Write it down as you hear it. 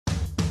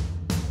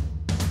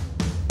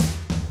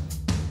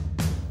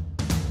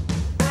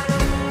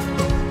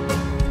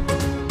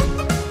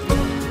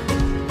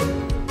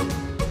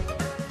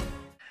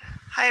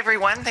Hi,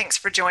 everyone. Thanks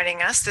for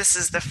joining us. This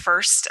is the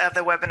first of the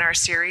webinar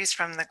series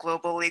from the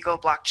Global Legal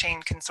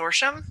Blockchain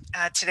Consortium.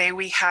 Today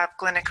we have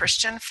Glynna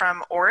Christian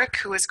from Orrick,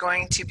 who is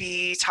going to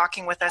be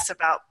talking with us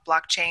about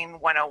Blockchain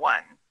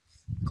 101.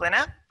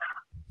 Glynna?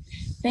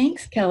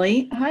 Thanks,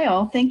 Kelly. Hi,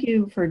 all. Thank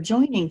you for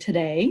joining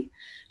today.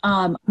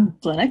 I'm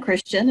Glynna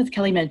Christian, as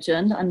Kelly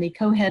mentioned. I'm the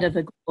co-head of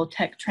the Global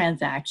Tech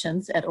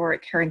Transactions at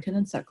Orrick, Herrington,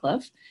 and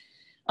Sutcliffe.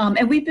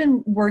 And we've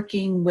been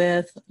working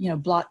with,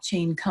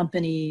 blockchain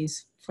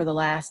companies for the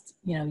last,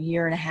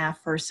 year and a half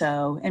or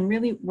so, and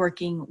really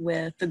working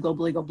with the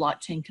Global Legal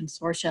Blockchain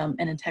Consortium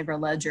and Integra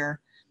Ledger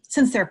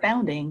since their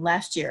founding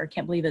last year. I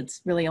can't believe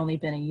it's really only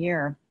been a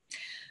year.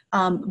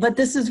 But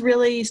this is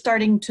really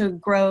starting to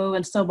grow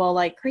and snowball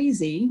like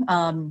crazy.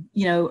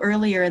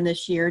 Earlier in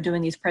this year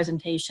doing these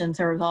presentations,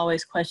 there was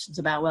always questions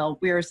about, well,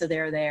 where's the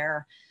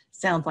there?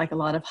 Sounds like a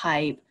lot of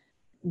hype.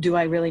 Do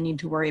I really need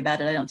to worry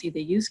about it? I don't see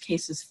the use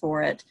cases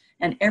for it.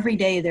 And every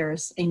day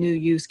there's a new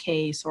use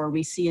case, or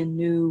we see a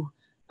new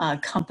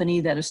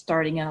company that is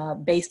starting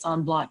up based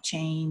on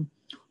blockchain,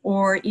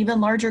 or even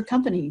larger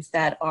companies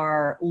that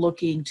are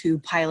looking to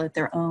pilot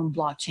their own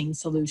blockchain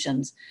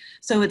solutions.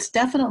 So it's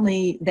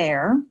definitely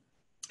there,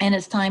 and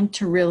it's time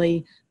to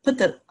really put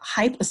the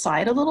hype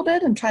aside a little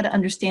bit and try to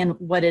understand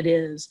what it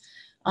is.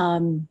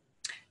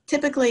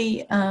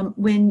 Typically,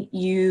 when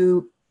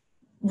you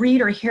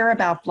read or hear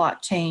about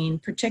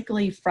blockchain,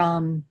 particularly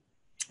from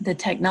the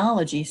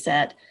technology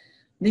set,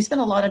 they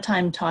spend a lot of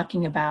time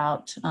talking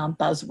about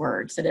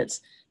buzzwords, that it's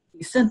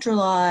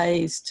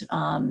decentralized,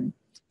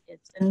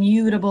 it's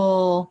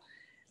immutable,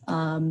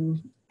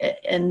 and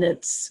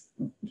it's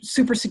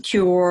super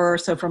secure.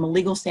 So from a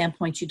legal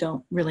standpoint, you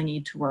don't really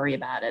need to worry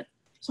about it.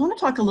 So I want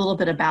to talk a little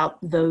bit about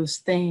those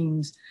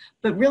things,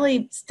 but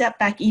really step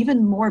back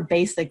even more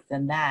basic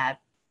than that,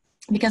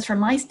 because from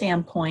my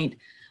standpoint,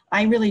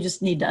 I really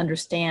just need to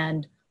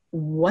understand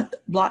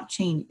what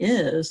blockchain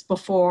is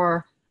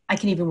before I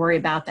can even worry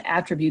about the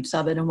attributes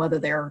of it and whether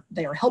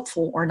they're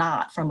helpful or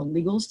not from a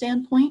legal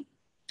standpoint.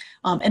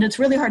 And it's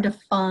really hard to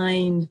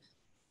find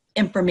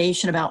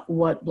information about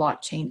what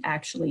blockchain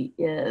actually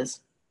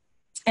is.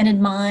 And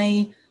in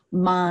my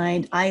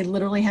mind, I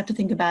literally have to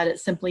think about it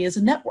simply as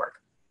a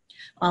network.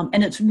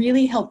 And it's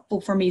really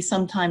helpful for me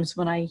sometimes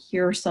when I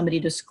hear somebody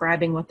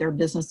describing what their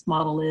business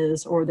model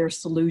is or their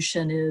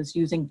solution is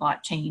using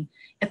blockchain,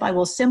 if I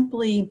will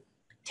simply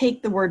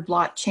take the word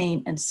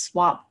blockchain and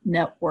swap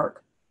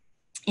network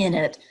in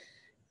it,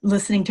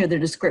 listening to the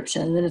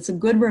description, then it's a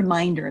good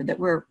reminder that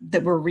we're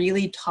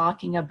really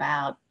talking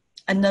about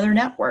another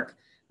network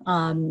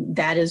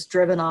that is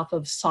driven off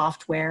of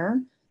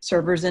software,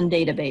 servers, and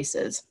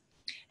databases.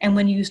 And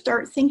when you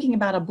start thinking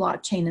about a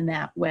blockchain in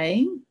that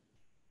way,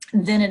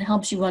 then it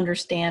helps you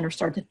understand or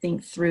start to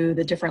think through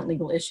the different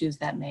legal issues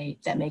that may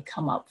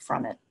come up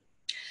from it.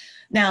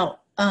 Now,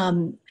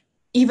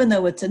 even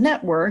though it's a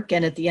network,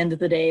 and at the end of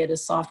the day, it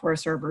is software,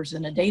 servers,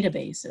 and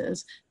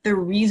databases, the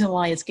reason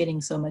why it's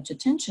getting so much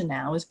attention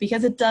now is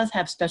because it does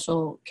have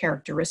special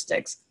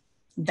characteristics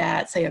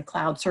that, say, a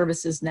cloud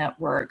services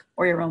network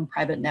or your own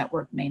private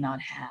network may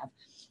not have.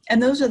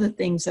 And those are the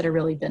things that are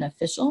really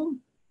beneficial,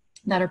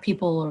 that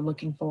people are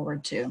looking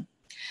forward to.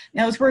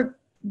 Now, as we're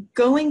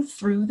going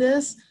through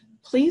this,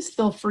 please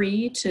feel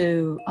free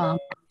to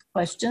ask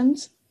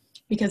questions,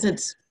 because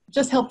it's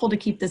just helpful to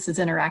keep this as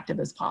interactive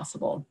as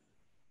possible.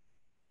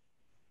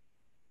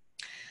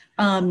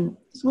 So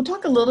we'll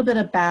talk a little bit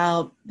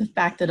about the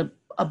fact that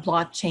a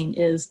blockchain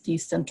is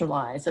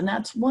decentralized, and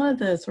that's one of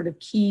the sort of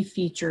key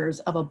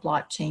features of a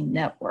blockchain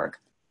network.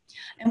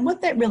 And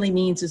what that really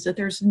means is that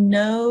there's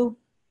no,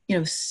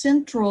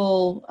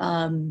 central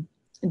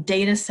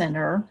data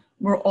center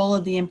where all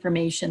of the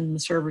information, the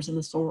servers and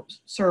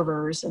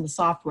the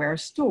software are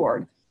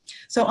stored.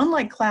 So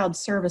unlike cloud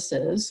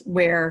services,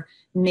 where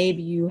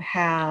maybe you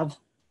have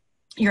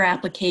your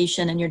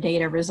application and your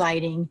data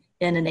residing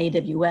in an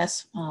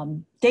AWS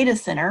data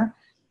center,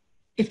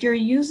 if you're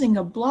using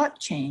a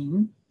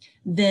blockchain,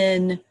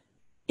 then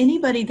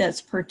anybody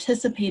that's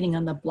participating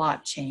on the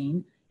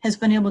blockchain has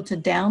been able to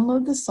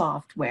download the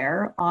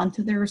software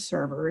onto their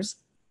servers,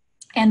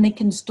 and they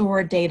can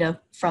store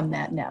data from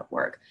that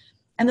network.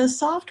 And the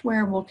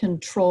software will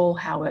control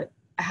how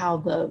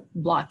the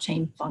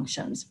blockchain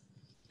functions.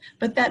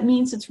 But that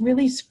means it's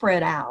really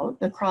spread out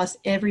across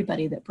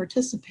everybody that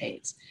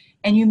participates.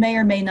 And you may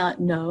or may not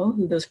know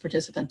who those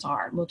participants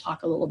are. We'll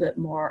talk a little bit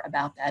more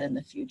about that in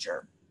the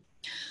future.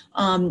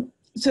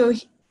 So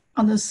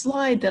on the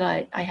slide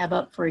that I have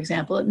up, for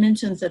example, it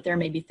mentions that there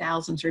may be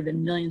thousands or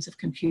even millions of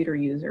computer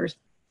users.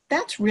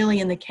 That's really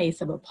in the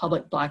case of a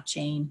public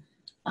blockchain,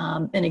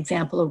 an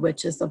example of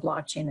which is the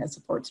blockchain that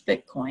supports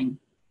Bitcoin.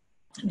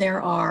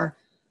 There are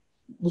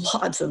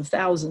lots of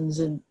thousands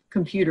of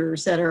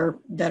computers that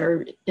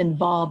are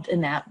involved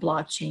in that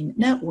blockchain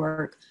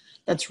network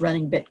that's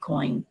running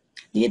Bitcoin.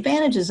 The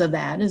advantages of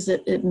that is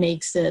that it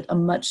makes it a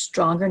much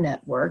stronger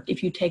network.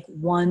 If you take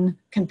one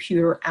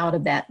computer out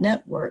of that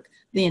network,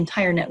 the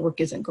entire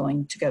network isn't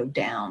going to go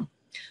down.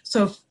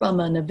 So from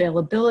an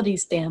availability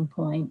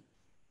standpoint,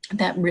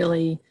 that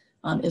really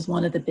is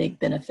one of the big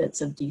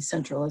benefits of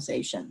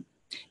decentralization.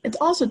 It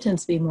also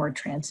tends to be more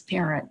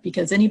transparent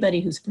because anybody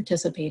who's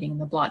participating in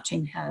the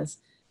blockchain has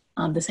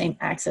the same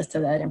access to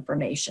that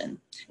information,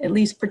 at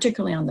least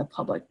particularly on the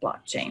public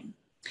blockchain.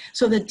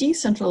 So the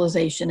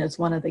decentralization is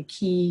one of the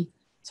key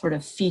sort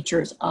of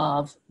features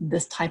of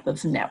this type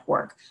of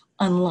network,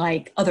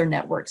 unlike other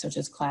networks such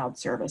as cloud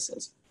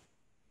services.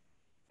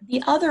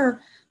 The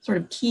other sort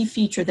of key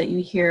feature that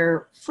you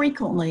hear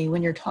frequently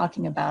when you're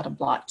talking about a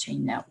blockchain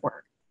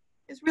network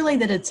is really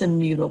that it's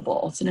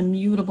immutable. It's an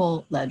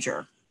immutable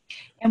ledger.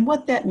 And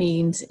what that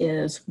means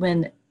is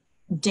when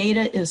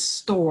data is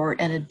stored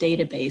in a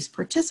database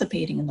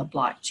participating in the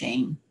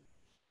blockchain,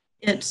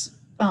 it's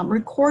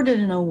recorded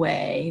in a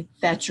way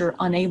that you're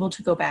unable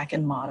to go back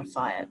and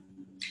modify it.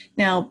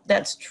 Now,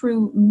 that's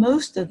true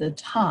most of the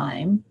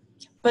time,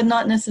 but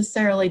not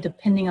necessarily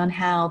depending on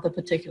how the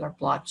particular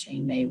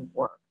blockchain may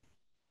work.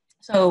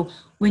 So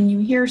when you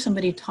hear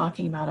somebody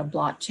talking about a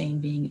blockchain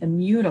being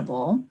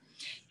immutable,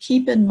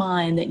 keep in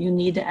mind that you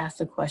need to ask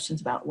the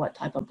questions about what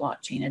type of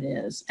blockchain it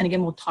is. And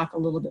again, we'll talk a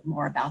little bit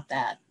more about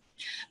that.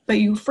 But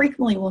you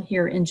frequently will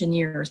hear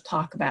engineers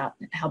talk about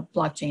how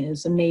blockchain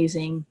is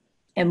amazing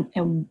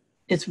and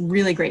it's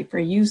really great for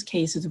use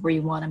cases where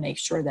you want to make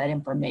sure that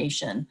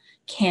information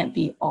can't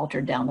be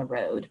altered down the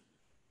road.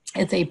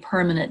 It's a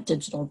permanent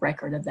digital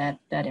record of that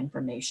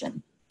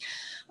information.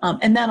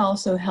 And that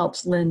also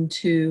helps lend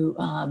to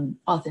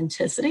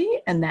authenticity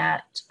and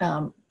that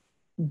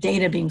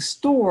data being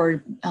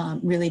stored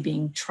really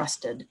being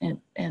trusted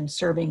and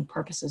serving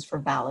purposes for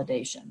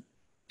validation.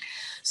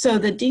 So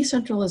the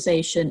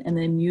decentralization and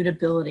the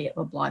immutability of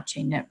a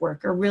blockchain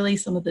network are really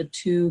some of the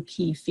two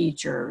key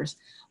features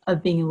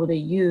of being able to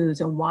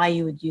use and why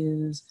you would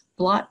use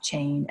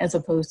blockchain as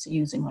opposed to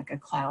using like a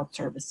cloud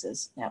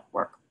services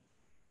network.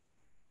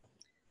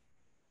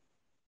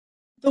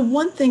 The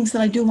one things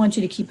that I do want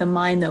you to keep in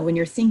mind though when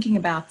you're thinking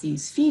about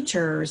these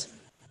features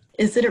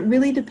is that it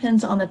really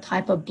depends on the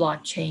type of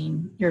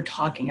blockchain you're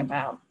talking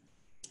about.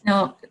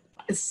 Now,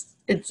 it's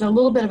a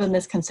little bit of a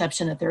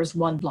misconception that there's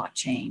one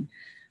blockchain.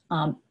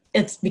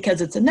 It's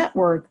because it's a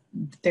network,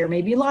 there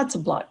may be lots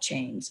of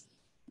blockchains.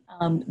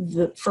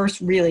 The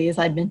first really, as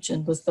I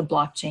mentioned, was the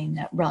blockchain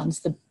that runs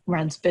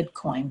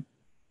Bitcoin.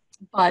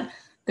 But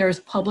there's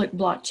public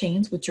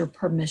blockchains, which are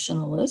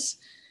permissionless,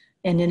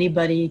 and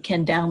anybody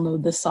can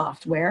download the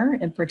software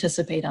and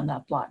participate on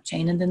that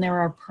blockchain. And then there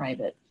are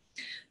private.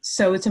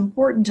 So it's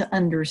important to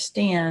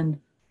understand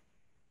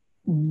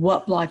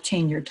what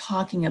blockchain you're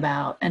talking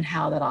about and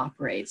how that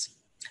operates.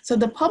 So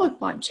the public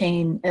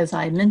blockchain, as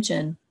I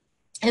mentioned,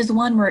 is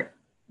one where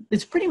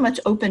it's pretty much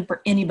open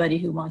for anybody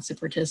who wants to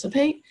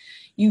participate.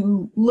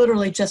 You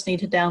literally just need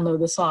to download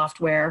the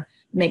software,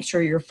 make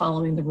sure you're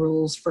following the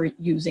rules for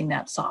using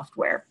that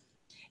software.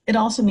 It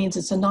also means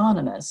it's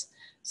anonymous.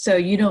 So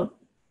you don't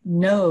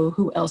know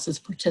who else is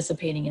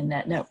participating in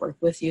that network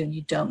with you and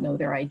you don't know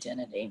their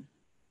identity.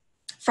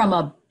 From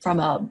a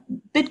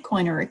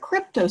Bitcoin or a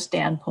crypto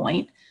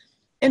standpoint,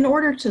 in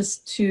order to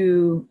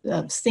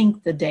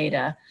sync the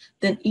data,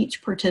 then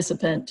each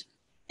participant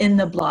in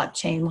the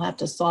blockchain will have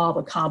to solve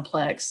a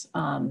complex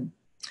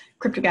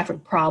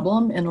cryptographic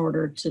problem in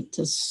order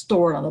to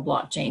store it on the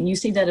blockchain. You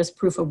see that as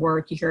proof of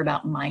work, you hear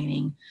about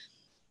mining.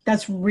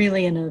 That's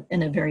really in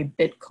a very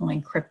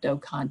Bitcoin crypto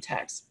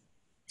context.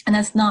 And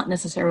that's not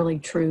necessarily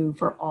true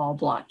for all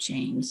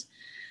blockchains.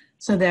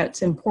 So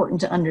that's important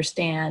to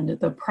understand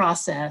the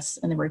process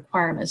and the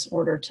requirements in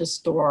order to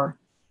store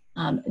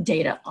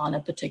data on a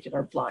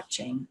particular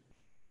blockchain.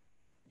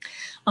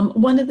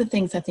 One of the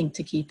things I think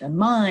to keep in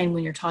mind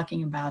when you're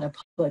talking about a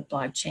public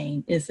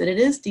blockchain is that it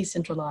is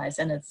decentralized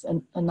and it's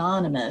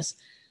anonymous.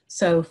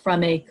 So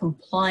from a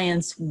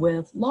compliance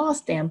with law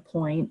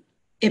standpoint,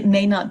 it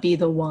may not be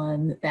the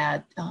one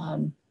that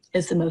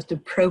is the most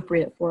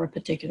appropriate for a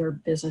particular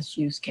business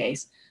use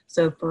case.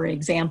 So for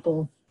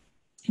example,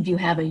 if you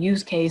have a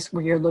use case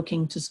where you're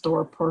looking to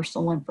store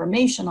personal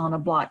information on a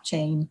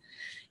blockchain,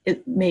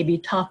 it may be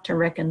tough to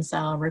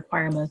reconcile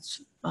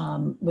requirements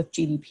with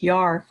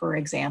GDPR, for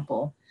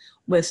example,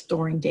 with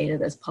storing data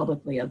that's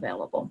publicly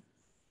available.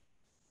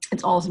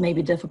 It's also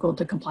maybe difficult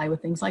to comply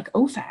with things like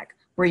OFAC,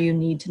 where you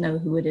need to know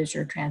who it is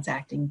you're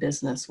transacting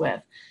business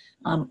with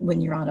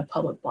when you're on a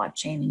public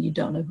blockchain and you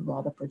don't know who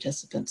all the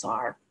participants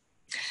are.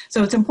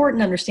 So it's important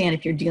to understand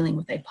if you're dealing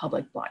with a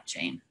public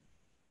blockchain.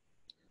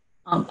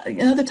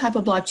 Another type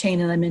of blockchain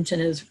that I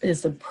mentioned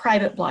is the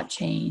private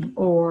blockchain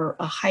or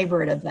a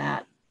hybrid of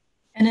that.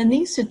 And in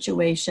these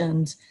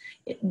situations,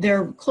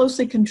 they're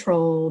closely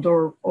controlled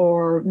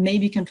or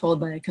maybe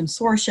controlled by a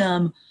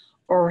consortium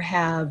or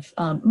have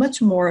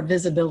much more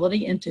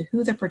visibility into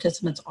who the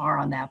participants are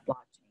on that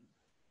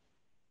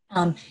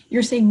blockchain.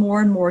 You're seeing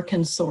more and more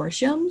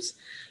consortiums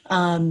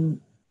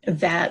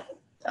that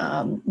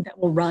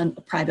will run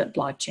a private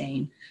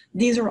blockchain.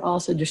 These are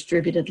also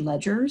distributed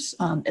ledgers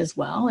as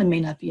well and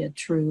may not be a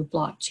true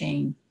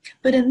blockchain.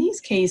 But in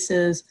these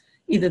cases,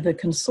 either the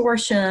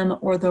consortium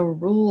or the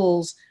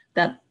rules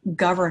that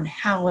govern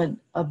how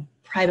a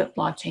private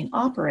blockchain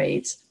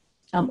operates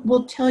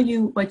will tell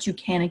you what you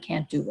can and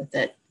can't do with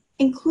it.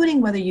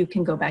 including whether you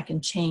can go back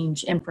and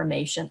change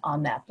information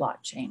on that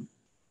blockchain.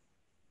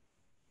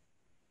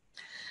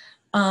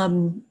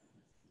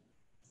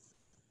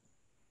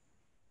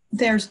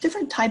 There's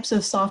different types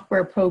of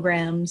software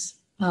programs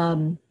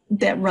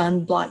that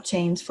run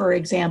blockchains. For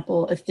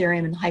example,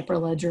 Ethereum and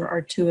Hyperledger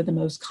are two of the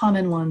most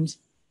common ones.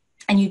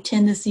 And you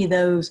tend to see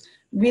those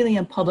really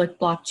in public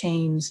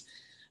blockchains.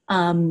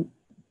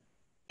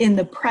 In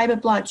the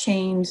private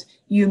blockchains,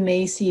 you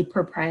may see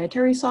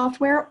proprietary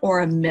software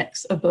or a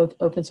mix of both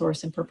open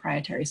source and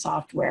proprietary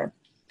software.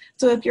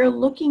 So if you're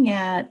looking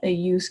at a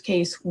use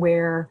case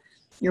where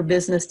your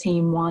business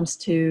team wants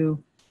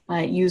to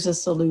use a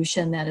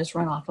solution that is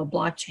run off a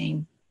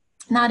blockchain,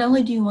 not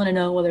only do you want to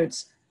know whether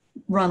it's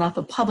run off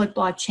a public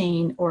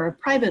blockchain or a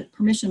private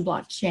permission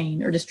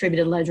blockchain or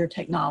distributed ledger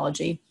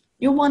technology,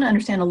 you'll want to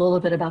understand a little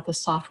bit about the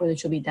software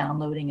that you'll be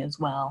downloading as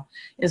well.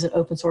 Is it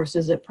open source?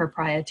 Is it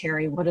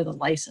proprietary? What are the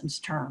license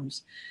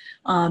terms?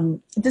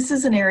 This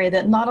is an area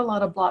that not a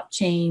lot of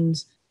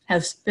blockchains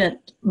have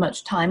spent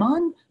much time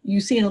on. You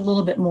see it a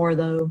little bit more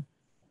though,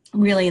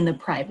 really in the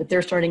private.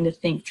 They're starting to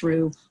think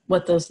through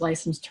what those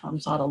license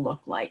terms ought to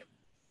look like.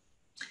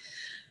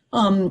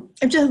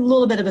 Just a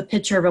little bit of a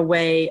picture of a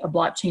way a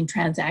blockchain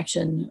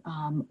transaction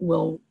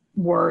will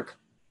work,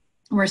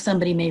 where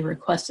somebody may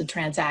request a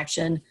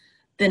transaction,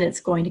 then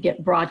it's going to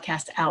get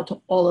broadcast out to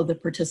all of the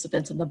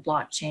participants in the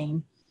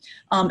blockchain.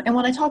 And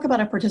when I talk about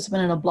a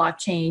participant in a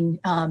blockchain,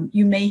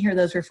 you may hear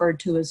those referred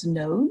to as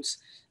nodes.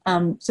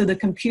 So the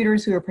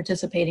computers who are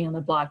participating on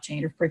the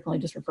blockchain are frequently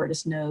just referred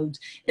as nodes.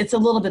 It's a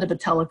little bit of a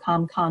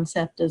telecom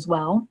concept as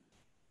well,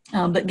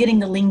 but getting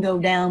the lingo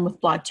down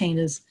with blockchain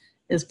is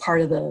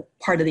part of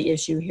the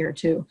issue here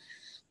too.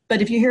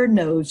 But if you hear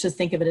nodes, just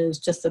think of it as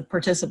just a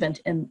participant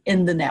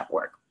in the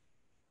network.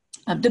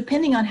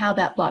 Depending on how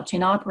that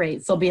blockchain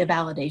operates, there'll be a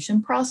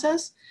validation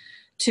process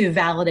to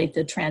validate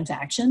the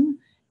transaction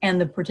and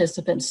the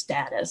participant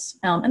status.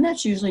 And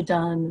that's usually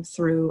done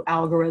through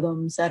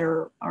algorithms that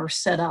are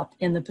set up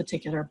in the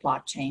particular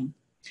blockchain.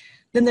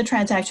 Then the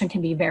transaction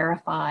can be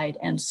verified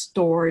and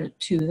stored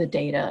to the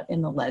data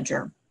in the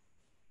ledger.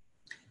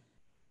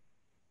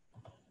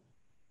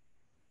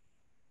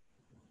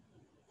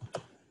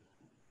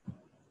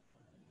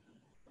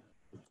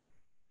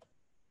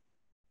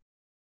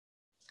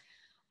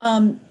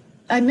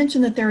 I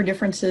mentioned that there are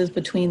differences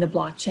between the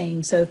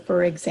blockchains. So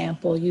for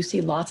example, you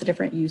see lots of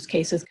different use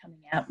cases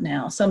coming out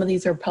now. Some of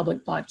these are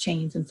public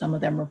blockchains and some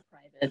of them are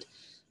private.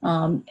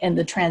 And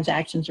the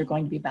transactions are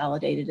going to be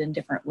validated in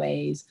different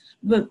ways.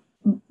 But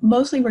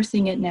mostly we're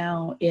seeing it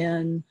now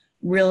in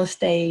real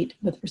estate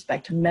with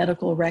respect to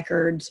medical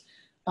records.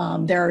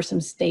 There are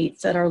some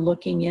states that are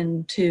looking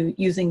into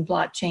using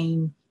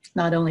blockchain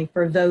not only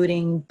for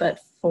voting, but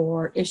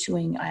for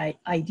issuing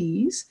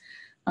IDs.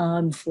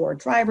 For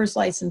driver's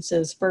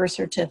licenses, birth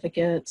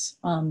certificates,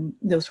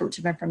 those sorts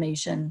of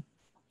information,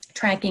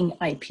 tracking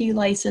IP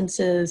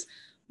licenses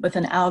with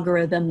an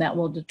algorithm that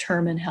will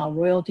determine how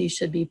royalties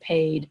should be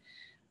paid,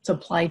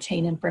 supply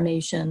chain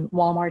information.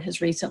 Walmart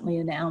has recently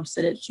announced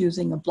that it's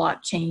using a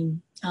blockchain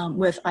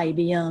with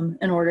IBM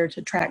in order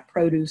to track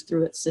produce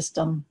through its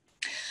system.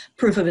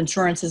 Proof of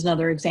insurance is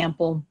another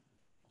example.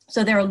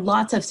 So there are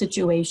lots of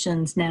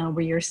situations now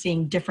where you're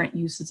seeing different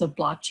uses of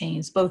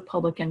blockchains, both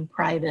public and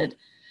private,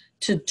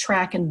 to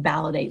track and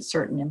validate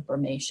certain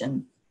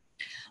information.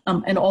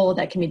 And all of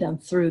that can be done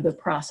through the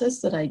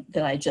process that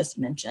I just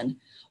mentioned.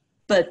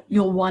 But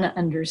you'll want to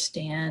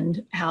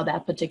understand how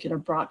that particular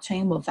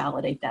blockchain will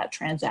validate that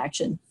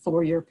transaction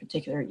for your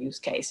particular use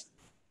case.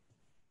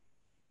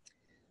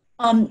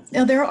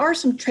 Now there are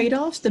some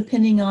trade-offs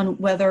depending on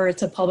whether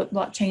it's a public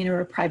blockchain or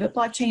a private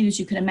blockchain. As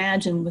you can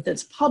imagine, with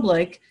its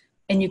public,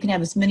 and you can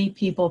have as many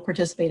people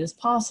participate as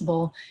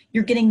possible,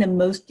 you're getting the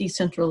most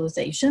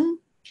decentralization.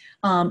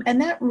 And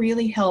that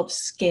really helps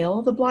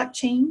scale the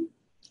blockchain.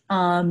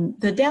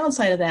 The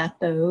downside of that,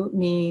 though,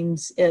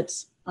 means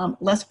it's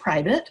less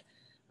private,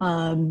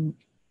 and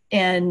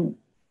you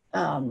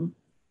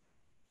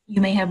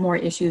may have more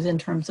issues in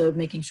terms of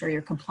making sure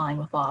you're complying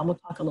with law. And we'll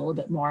talk a little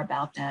bit more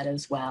about that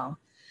as well.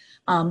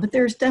 But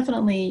there's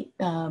definitely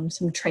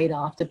some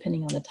trade-off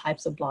depending on the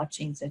types of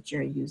blockchains that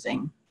you're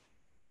using.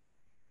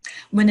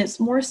 When it's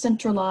more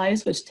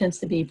centralized, which tends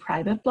to be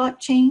private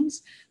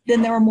blockchains,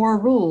 then there are more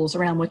rules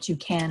around what you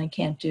can and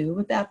can't do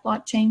with that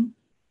blockchain,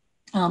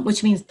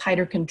 which means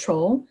tighter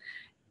control.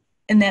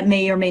 And that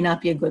may or may not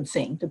be a good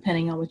thing,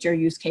 depending on what your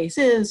use case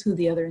is, who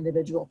the other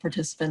individual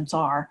participants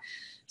are.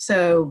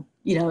 So,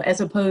 you know, as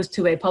opposed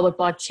to a public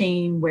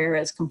blockchain where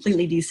it's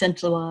completely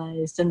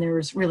decentralized and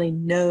there's really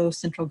no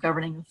central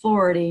governing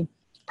authority,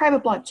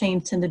 private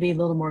blockchains tend to be a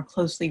little more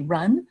closely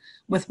run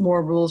with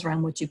more rules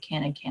around what you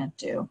can and can't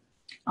do.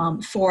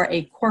 For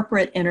a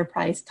corporate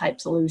enterprise type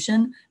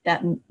solution,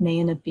 that may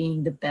end up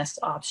being the best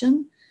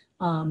option.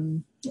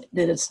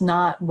 That it's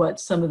not what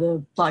some of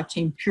the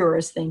blockchain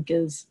purists think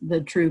is the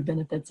true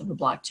benefits of a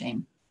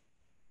blockchain.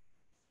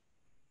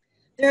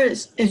 There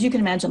is, as you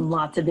can imagine,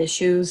 lots of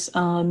issues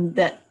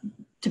that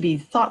to be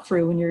thought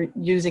through when you're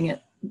using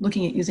it,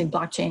 looking at using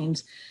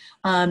blockchains.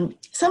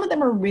 Some of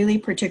them are really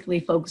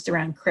particularly focused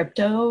around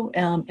crypto,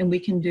 and we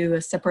can do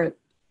a separate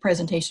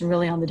presentation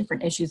really on the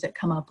different issues that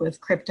come up with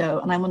crypto.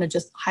 And I want to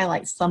just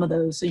highlight some of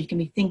those so you can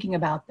be thinking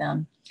about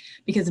them,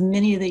 because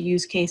many of the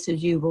use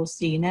cases you will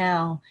see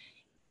now,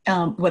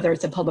 whether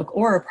it's a public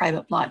or a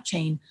private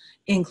blockchain,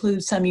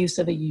 include some use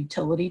of a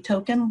utility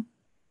token.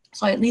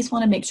 So I at least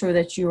want to make sure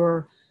that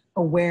you're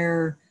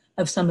aware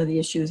of some of the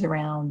issues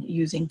around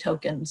using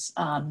tokens.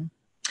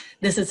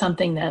 This is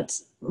something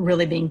that's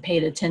really being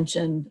paid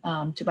attention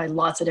to by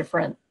lots of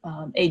different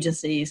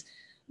agencies.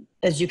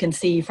 As you can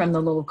see from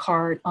the little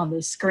card on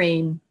the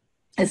screen,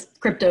 as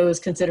crypto is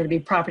considered to be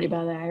property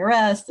by the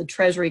IRS, the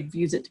Treasury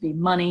views it to be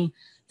money,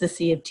 the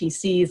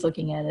CFTC is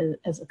looking at it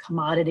as a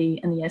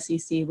commodity, and the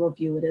SEC will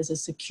view it as a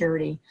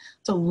security.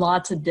 So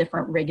lots of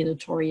different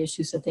regulatory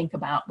issues to think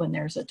about when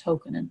there's a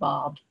token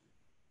involved.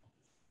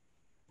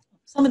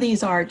 Some of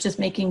these are just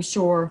making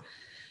sure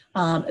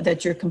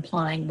that you're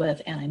complying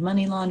with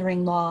anti-money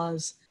laundering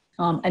laws.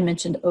 I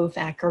mentioned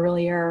OFAC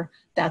earlier.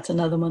 That's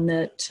another one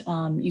that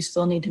you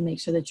still need to make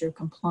sure that you're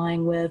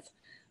complying with.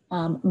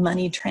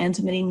 Money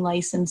transmitting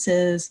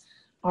licenses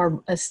are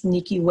a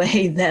sneaky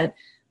way that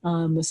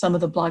some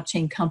of the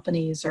blockchain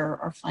companies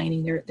are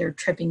finding they're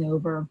tripping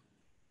over,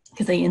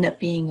 because they end up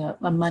being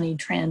a money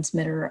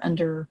transmitter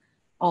under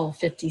all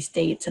 50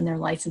 states and their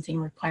licensing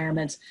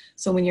requirements.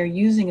 So when you're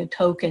using a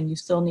token, you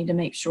still need to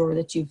make sure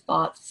that you've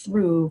thought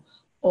through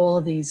all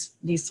of these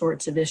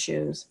sorts of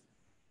issues.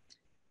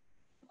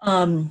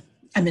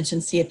 I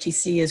mentioned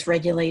CFTC is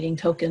regulating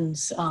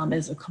tokens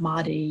as a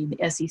commodity.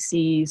 The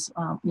SEC's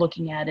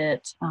looking at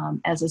it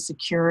as a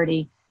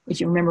security. If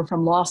you remember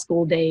from law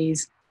school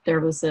days, there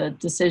was a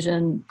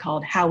decision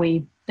called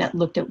Howey that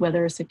looked at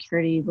whether a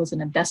security was an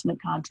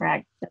investment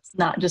contract that's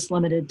not just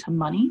limited to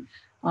money,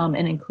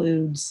 and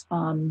includes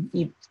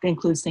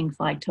things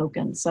like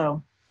tokens.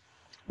 So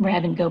we're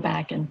having to go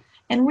back and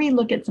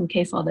relook at some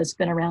case law that's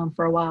been around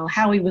for a while.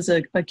 Howey was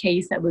a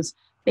case that was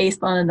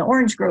based on an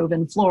orange grove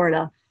in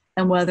Florida,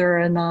 and whether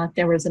or not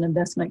there was an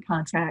investment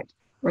contract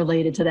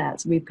related to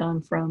that. So we've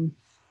gone from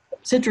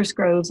citrus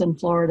groves in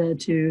Florida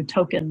to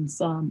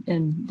tokens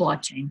in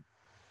blockchain.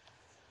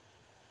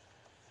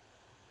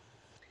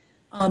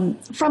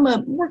 From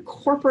a more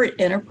corporate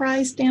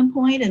enterprise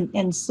standpoint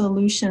and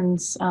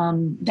solutions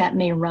that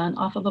may run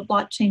off of a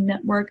blockchain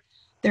network,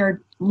 there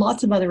are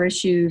lots of other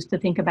issues to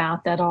think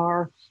about that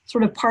are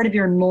sort of part of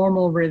your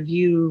normal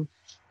review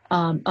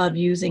of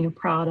using a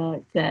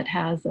product that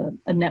has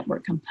a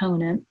network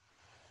component.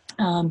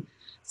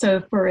 So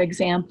for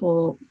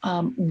example,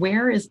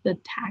 where is the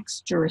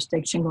tax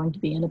jurisdiction going to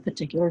be in a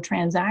particular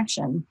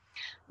transaction?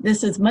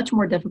 This is much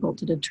more difficult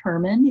to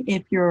determine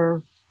if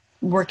you're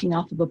working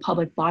off of a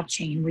public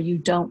blockchain where you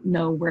don't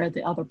know where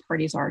the other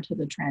parties are to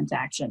the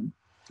transaction.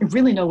 There's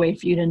really no way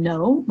for you to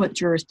know what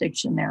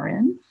jurisdiction they're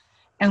in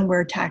and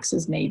where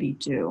taxes may be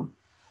due.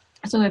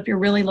 So if you're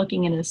really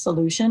looking at a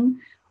solution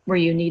where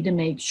you need to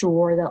make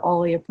sure that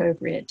all the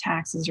appropriate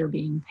taxes are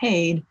being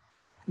paid,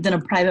 then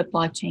a private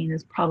blockchain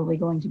is probably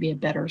going to be a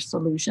better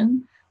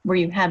solution, where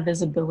you have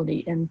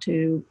visibility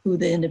into who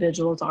the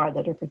individuals are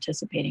that are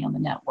participating on the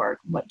network,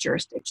 what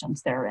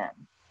jurisdictions they're in.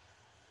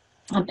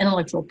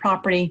 Intellectual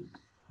property,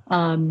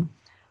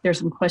 there's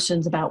some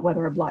questions about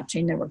whether a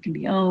blockchain network can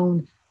be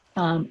owned.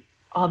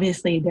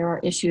 Obviously, there are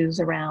issues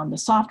around the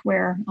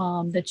software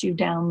that you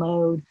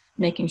download,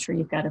 making sure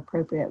you've got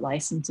appropriate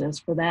licenses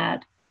for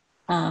that.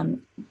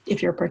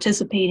 If you're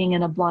participating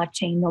in a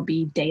blockchain, there'll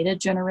be data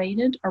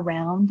generated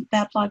around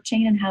that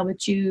blockchain and how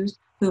it's used,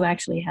 who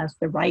actually has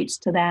the rights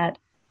to that.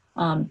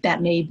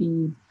 That may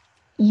be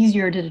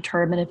easier to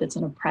determine if it's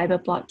in a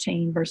private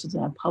blockchain versus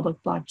in a public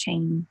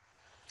blockchain.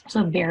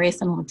 So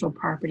various intellectual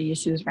property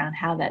issues around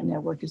how that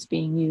network is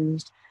being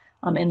used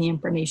and the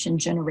information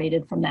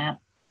generated from that.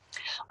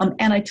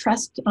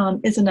 Antitrust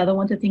is another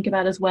one to think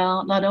about as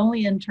well, not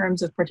only in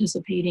terms of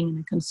participating in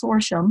a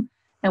consortium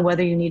and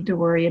whether you need to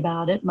worry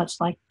about it,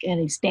 much like in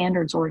a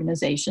standards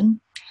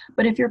organization,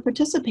 but if you're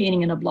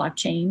participating in a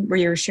blockchain where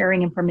you're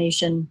sharing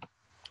information,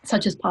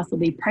 such as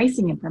possibly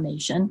pricing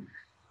information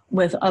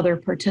with other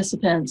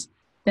participants,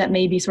 that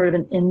may be sort of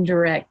an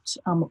indirect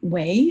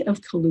way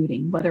of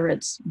colluding, whether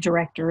it's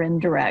direct or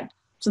indirect.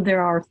 So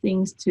there are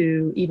things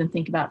to even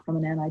think about from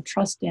an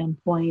antitrust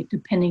standpoint,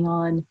 depending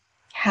on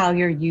how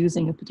you're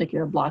using a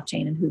particular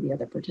blockchain and who the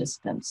other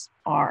participants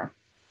are.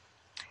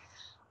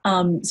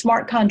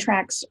 Smart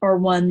contracts are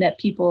one that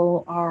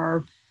people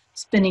are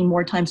spending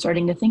more time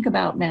starting to think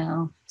about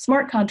now.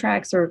 Smart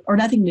contracts are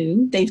nothing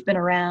new. They've been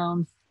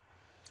around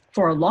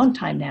for a long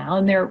time now,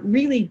 and they're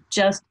really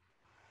just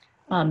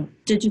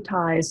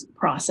digitized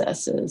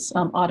processes,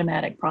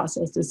 automatic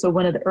processes. So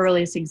one of the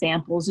earliest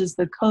examples is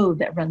the code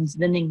that runs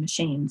vending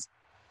machines.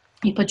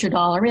 You put your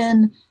dollar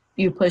in,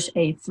 you push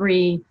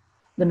A3,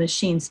 the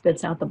machine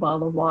spits out the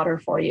bottle of water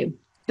for you.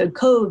 The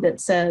code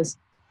that says,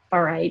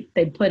 all right,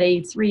 they put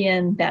A3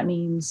 in, that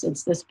means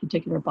it's this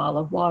particular bottle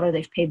of water,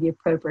 they've paid the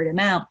appropriate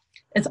amount.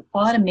 It's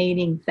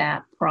automating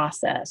that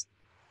process.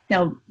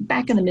 Now,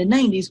 back in the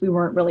mid-90s, we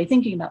weren't really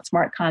thinking about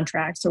smart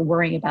contracts or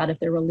worrying about if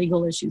there were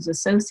legal issues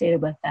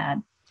associated with that.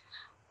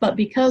 But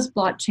because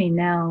blockchain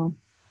now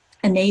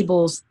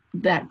enables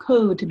that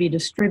code to be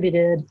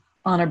distributed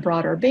on a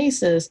broader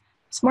basis,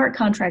 smart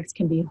contracts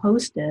can be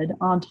hosted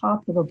on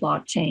top of a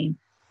blockchain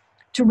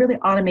to really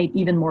automate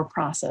even more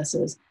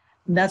processes.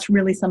 And that's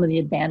really some of the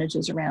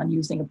advantages around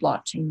using a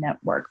blockchain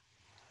network.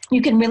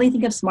 You can really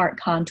think of smart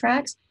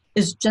contracts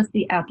as just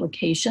the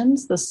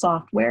applications, the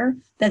software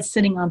that's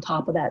sitting on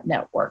top of that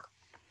network.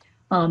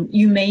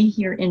 You may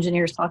hear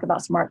engineers talk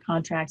about smart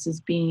contracts as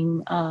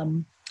being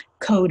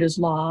code as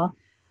law,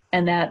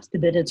 and that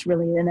it's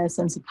really, in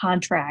essence, a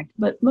contract.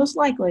 But most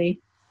likely,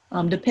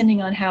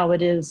 depending on how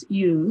it is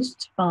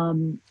used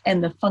and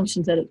the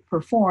functions that it's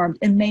performed,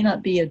 it may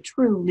not be a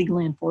true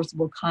legally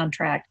enforceable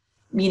contract,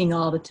 meeting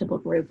all the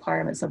typical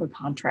requirements of a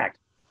contract.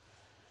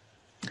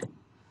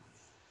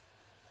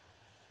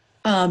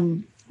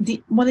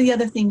 One of the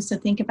other things to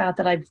think about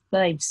that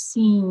I've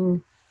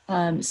seen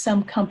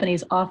some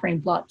companies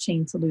offering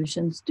blockchain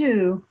solutions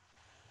do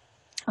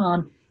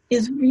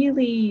is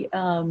really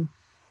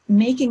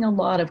making a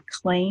lot of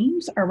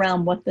claims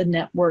around what the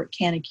network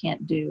can and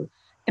can't do.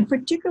 And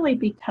particularly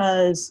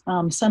because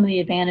some of the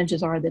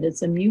advantages are that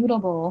it's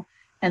immutable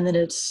and that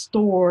it's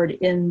stored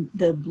in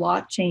the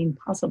blockchain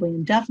possibly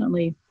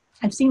indefinitely.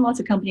 I've seen lots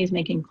of companies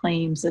making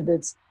claims that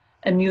it's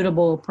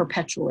immutable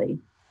perpetually.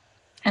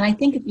 And I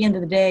think at the end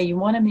of the day, you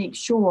want to make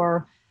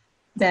sure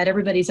that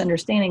everybody's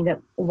understanding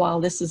that while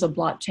this is a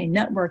blockchain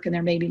network and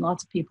there may be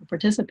lots of people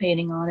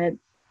participating on it,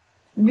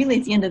 really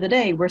at the end of the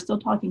day, we're still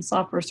talking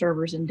software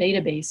servers and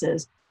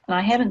databases. And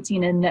I haven't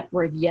seen a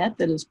network yet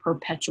that is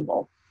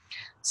perpetual.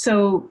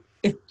 So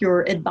if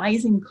you're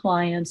advising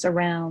clients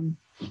around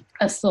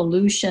a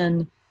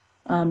solution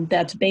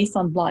that's based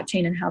on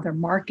blockchain and how they're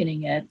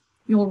marketing it,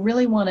 you'll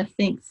really want to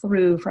think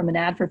through from an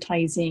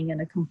advertising and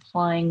a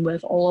complying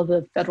with all of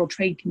the Federal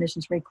Trade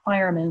Commission's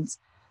requirements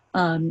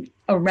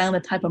around the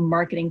type of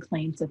marketing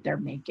claims that they're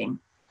making.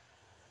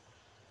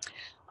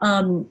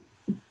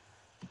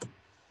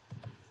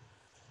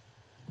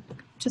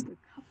 Just a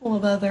couple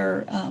of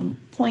other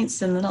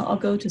points, and then I'll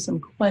go to some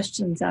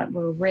questions that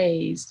were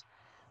raised.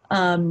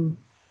 I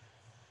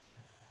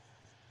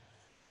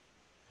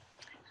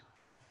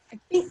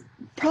think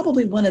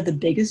probably one of the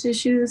biggest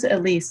issues,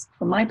 at least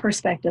from my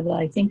perspective, that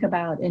I think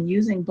about in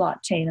using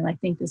blockchain, and I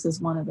think this is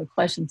one of the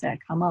questions that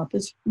come up,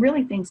 is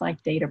really things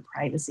like data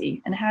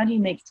privacy. And how do you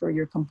make sure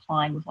you're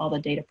complying with all the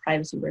data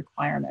privacy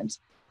requirements?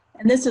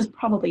 And this is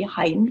probably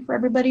heightened for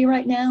everybody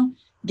right now,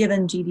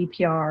 given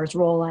GDPR's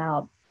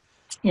rollout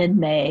in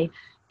May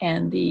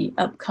and the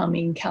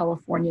upcoming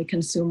California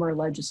consumer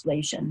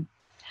legislation.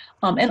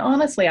 And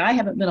honestly, I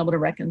haven't been able to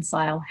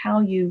reconcile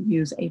how you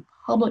use a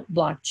public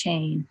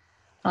blockchain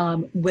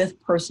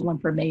with personal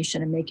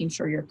information and making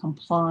sure you're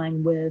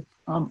complying with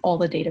all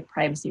the data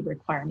privacy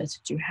requirements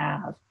that you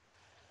have.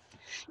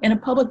 In a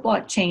public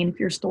blockchain, if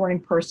you're storing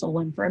personal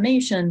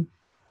information,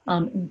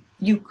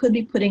 you could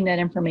be putting that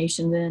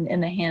information then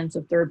in the hands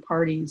of third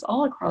parties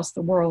all across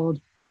the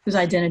world whose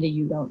identity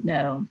you don't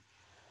know.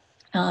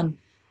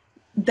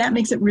 That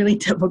makes it really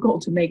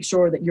difficult to make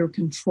sure that you're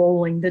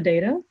controlling the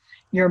data.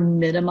 You're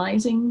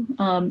minimizing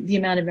the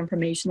amount of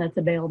information that's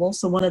available.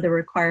 So one of the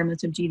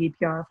requirements of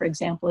GDPR, for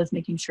example, is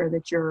making sure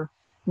that you're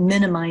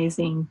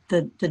minimizing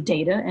the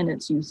data and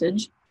its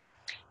usage.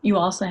 You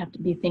also have to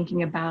be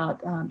thinking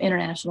about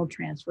international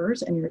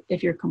transfers, and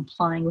if you're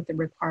complying with the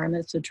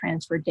requirements to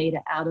transfer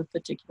data out of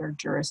particular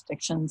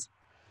jurisdictions.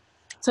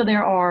 So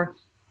there are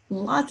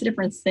lots of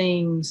different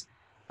things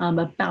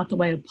about the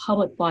way a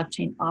public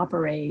blockchain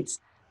operates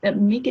that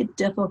make it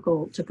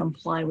difficult to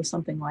comply with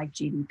something like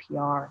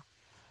GDPR.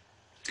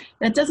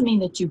 That doesn't mean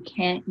that you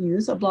can't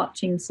use a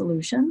blockchain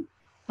solution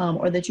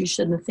or that you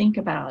shouldn't think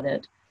about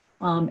it.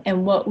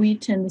 And what we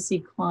tend to see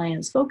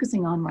clients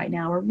focusing on right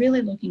now are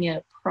really looking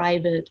at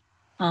private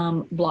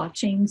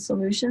blockchain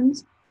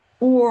solutions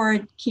or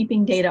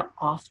keeping data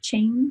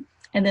off-chain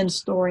and then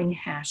storing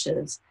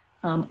hashes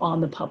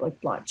on the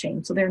public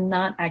blockchain. So they're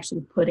not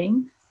actually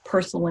putting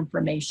personal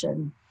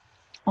information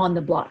on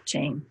the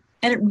blockchain.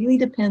 And it really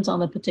depends on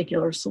the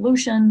particular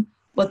solution,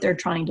 what they're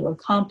trying to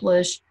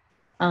accomplish,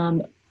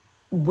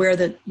 where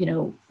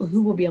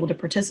who will be able to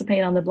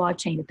participate on the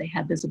blockchain if they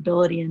have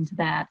visibility into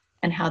that,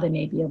 and how they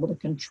may be able to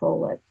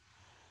control it.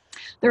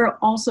 There are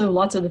also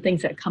lots of the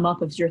things that come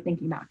up as you're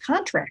thinking about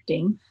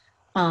contracting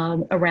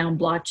around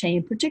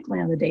blockchain,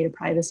 particularly on the data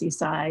privacy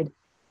side.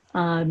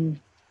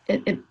 And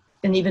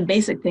even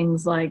basic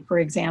things like, for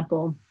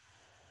example,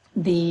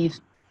 the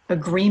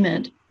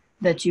agreement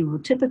that you will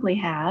typically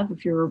have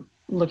if you're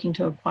looking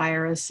to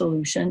acquire a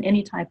solution,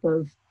 any type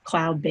of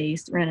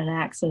cloud-based or internet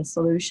access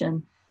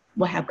solution,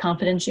 will have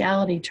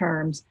confidentiality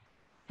terms.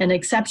 An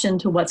exception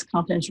to what's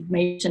confidential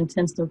information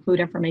tends to include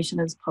information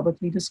that is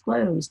publicly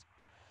disclosed.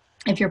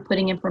 If you're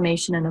putting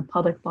information in a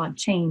public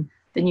blockchain,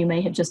 then you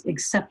may have just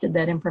accepted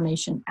that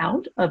information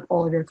out of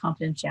all of your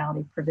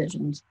confidentiality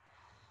provisions.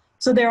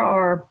 So there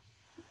are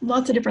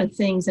lots of different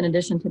things in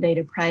addition to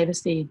data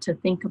privacy to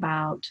think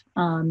about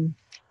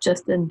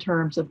just in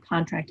terms of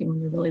contracting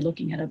when you're really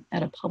looking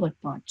at a public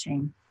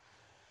blockchain.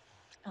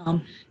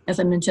 As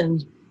I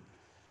mentioned,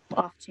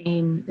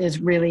 off-chain is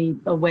really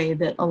a way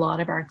that a lot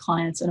of our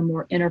clients in a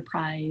more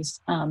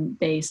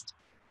enterprise-based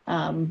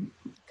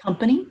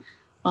company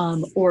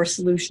or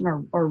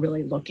solution are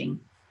really looking.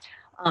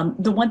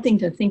 The one thing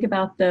to think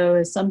about, though,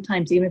 is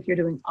sometimes even if you're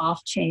doing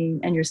off-chain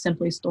and you're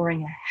simply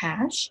storing a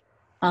hash,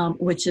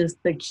 which is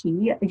the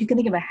key, you can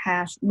think of a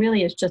hash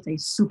really as just a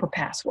super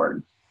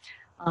password.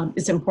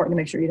 It's important to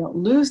make sure you don't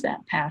lose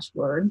that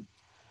password,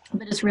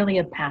 but it's really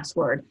a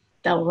password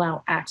that will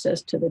allow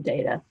access to the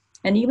data.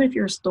 And even if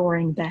you're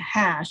storing the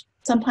hash,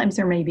 sometimes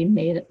there may be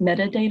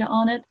metadata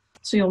on it,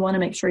 so you'll want to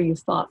make sure you've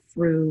thought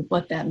through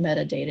what that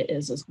metadata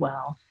is as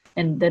well,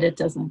 and that it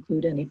doesn't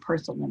include any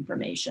personal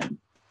information.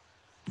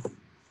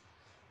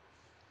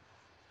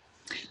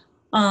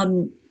 Let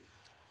me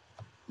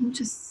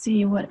just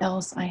see what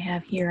else I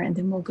have here, and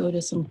then we'll go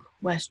to some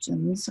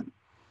questions.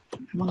 I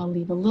want to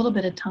leave a little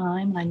bit of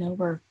time. I know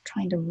we're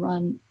trying to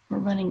we're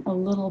running a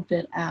little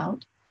bit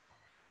out.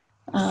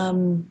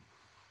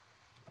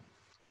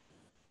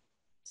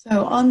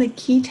 So on the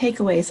key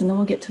takeaways, and then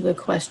we'll get to the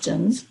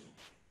questions,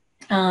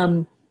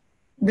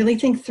 really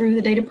think through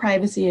the data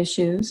privacy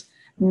issues.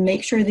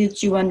 Make sure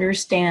that you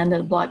understand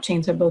that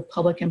blockchains are both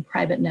public and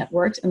private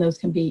networks, and those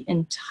can be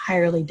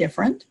entirely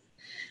different.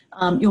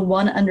 You'll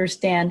want to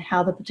understand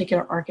how the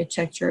particular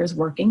architecture is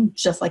working,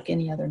 just like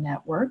any other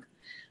network.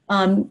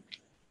 And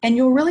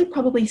you'll really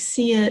probably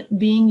see it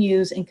being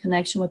used in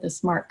connection with a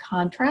smart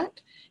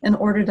contract in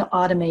order to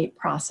automate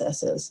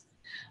processes.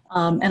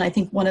 And I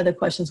think one of the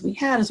questions we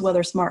had is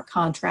whether smart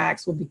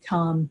contracts will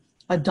become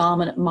a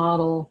dominant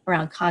model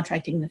around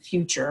contracting in the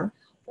future,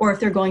 or if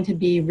they're going to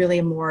be really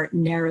a more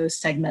narrow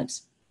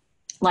segments,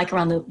 like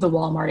around the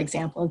Walmart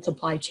example in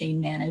supply chain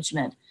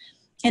management.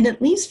 And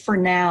at least for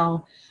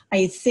now,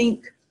 I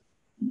think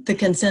the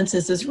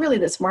consensus is really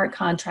that smart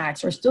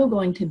contracts are still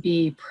going to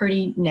be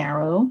pretty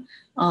narrow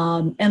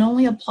and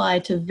only apply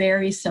to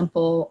very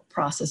simple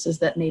processes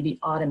that may be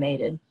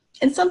automated.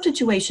 In some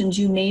situations,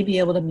 you may be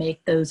able to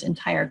make those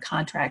entire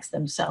contracts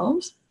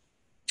themselves,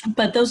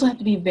 but those will have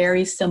to be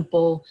very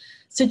simple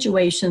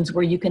situations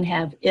where you can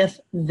have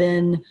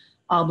if-then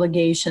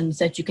obligations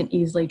that you can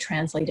easily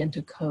translate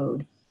into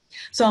code.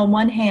 So on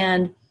one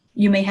hand,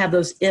 you may have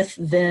those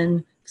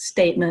if-then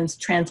statements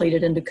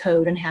translated into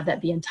code and have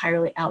that be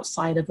entirely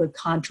outside of a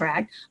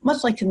contract,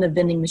 much like in the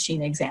vending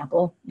machine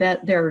example,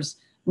 that there's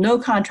no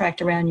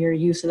contract around your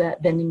use of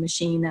that vending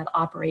machine that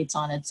operates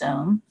on its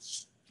own.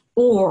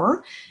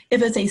 Or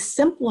if it's a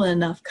simple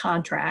enough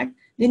contract,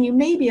 then you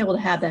may be able to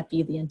have that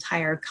be the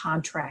entire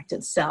contract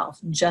itself,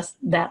 just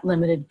that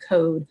limited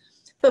code.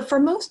 But for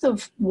most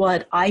of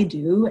what I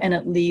do, and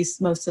at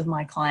least most of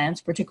my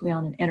clients, particularly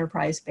on an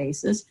enterprise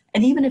basis,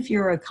 and even if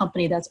you're a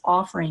company that's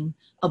offering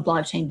a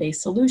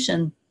blockchain-based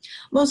solution,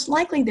 most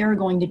likely there are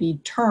going to be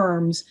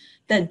terms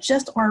that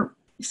just aren't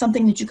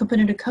something that you can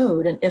put into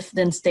code, an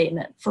if-then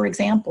statement. For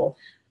example,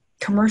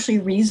 commercially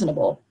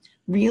reasonable.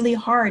 Really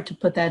hard to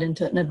put that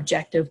into an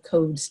objective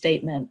code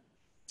statement.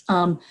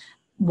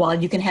 While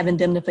you can have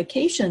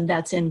indemnification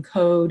that's in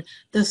code,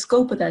 the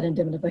scope of that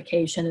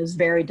indemnification is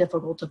very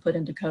difficult to put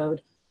into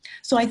code.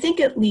 So I think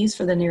at least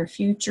for the near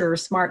future,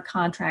 smart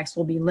contracts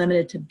will be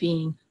limited to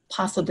being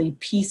possibly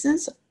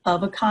pieces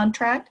of a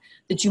contract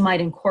that you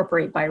might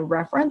incorporate by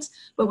reference,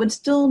 but would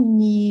still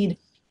need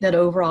that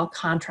overall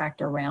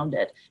contract around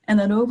it. And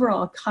that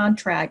overall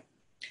contract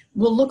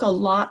will look a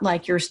lot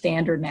like your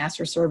standard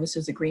master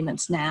services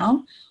agreements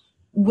now,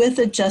 with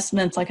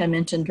adjustments, like I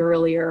mentioned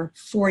earlier,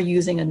 for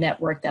using a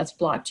network that's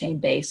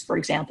blockchain-based. For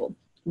example,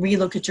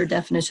 relook at your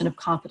definition of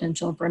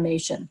confidential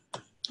information,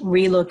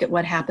 relook at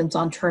what happens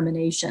on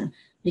termination,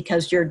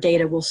 because your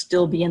data will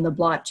still be in the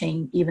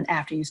blockchain even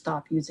after you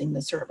stop using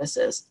the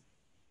services.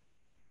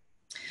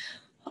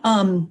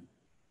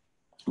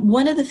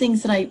 One of the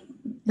things that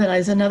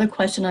is another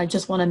question I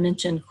just want to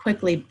mention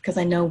quickly, because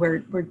I know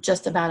we're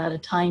just about out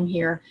of time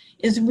here,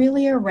 is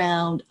really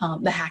around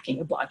the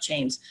hacking of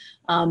blockchains.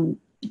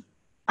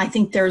 I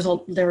think there's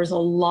a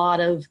lot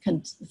of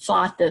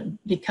thought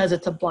that because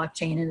it's a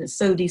blockchain and it's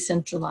so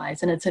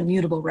decentralized and it's a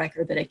mutable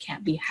record that it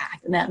can't be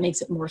hacked, and that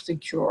makes it more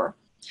secure.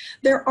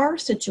 There are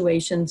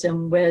situations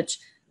in which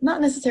not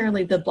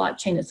necessarily the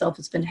blockchain itself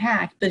has been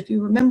hacked, but if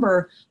you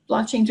remember,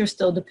 blockchains are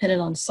still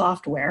dependent on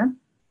software,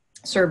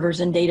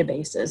 servers and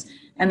databases.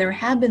 And there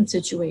have been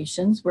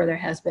situations where there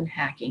has been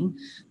hacking,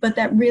 but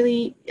that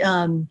really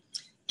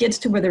gets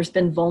to where there's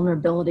been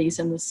vulnerabilities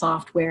in the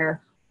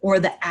software or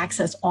the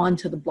access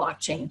onto the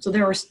blockchain. So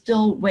there are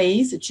still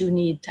ways that you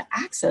need to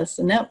access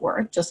the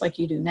network, just like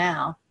you do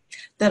now,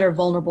 that are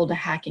vulnerable to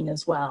hacking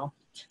as well.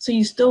 So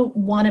you still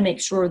want to make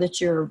sure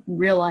that you're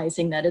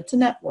realizing that it's a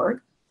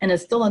network, and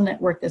it's still a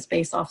network that's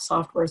based off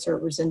software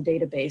servers and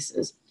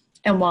databases.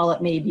 And while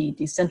it may be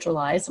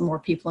decentralized and more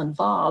people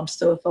involved,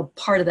 so if a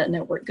part of that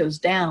network goes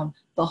down,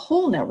 the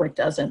whole network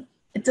doesn't,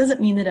 it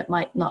doesn't mean that it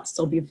might not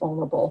still be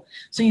vulnerable.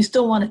 So you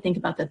still want to think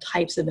about the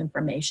types of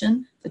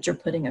information that you're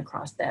putting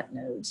across that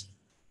nodes.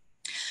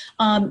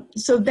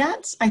 So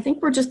that's, I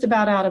think we're just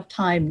about out of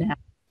time now.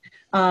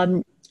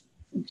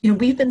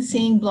 We've been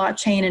seeing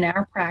blockchain in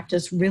our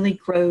practice really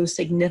grow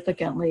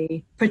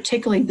significantly,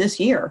 particularly this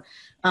year.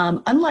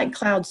 Unlike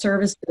cloud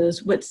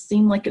services, which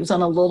seemed like it was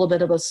on a little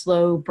bit of a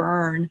slow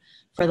burn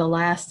for the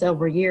last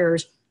several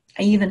years,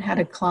 I even had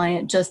a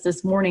client just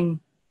this morning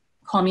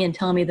call me and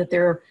tell me that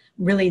they're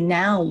really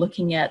now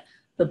looking at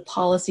the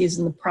policies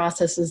and the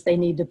processes they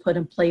need to put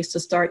in place to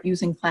start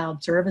using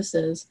cloud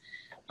services.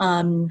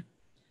 Blockchain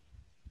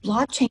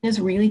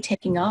is really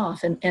taking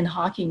off and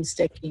hockey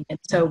sticking. And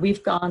so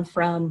we've gone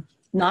from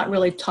not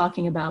really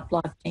talking about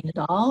blockchain at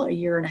all a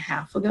year and a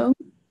half ago,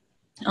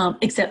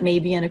 except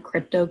maybe in a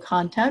crypto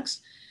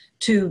context,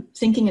 to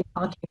thinking and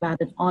talking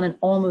about it on an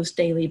almost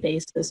daily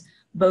basis,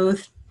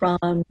 both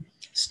from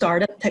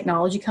startup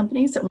technology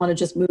companies that want to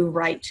just move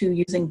right to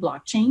using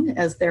blockchain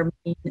as their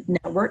main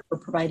network for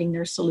providing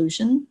their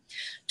solution,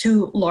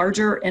 to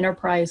larger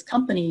enterprise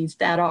companies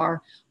that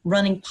are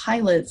running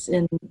pilots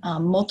in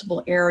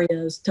multiple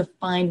areas to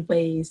find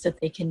ways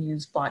that they can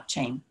use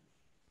blockchain.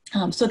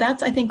 So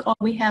that's, I think, all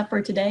we have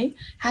for today.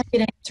 Happy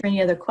to answer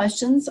any other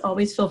questions.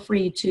 Always feel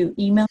free to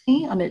email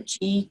me. I'm at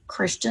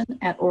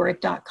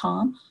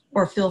gchristian@orrick.com,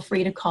 or feel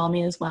free to call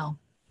me as well.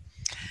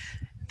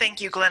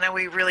 Thank you, Glynna.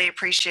 We really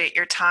appreciate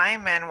your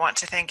time and want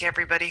to thank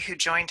everybody who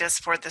joined us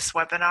for this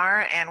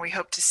webinar, and we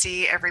hope to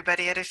see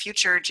everybody at a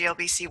future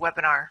GLBC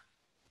webinar.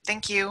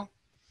 Thank you.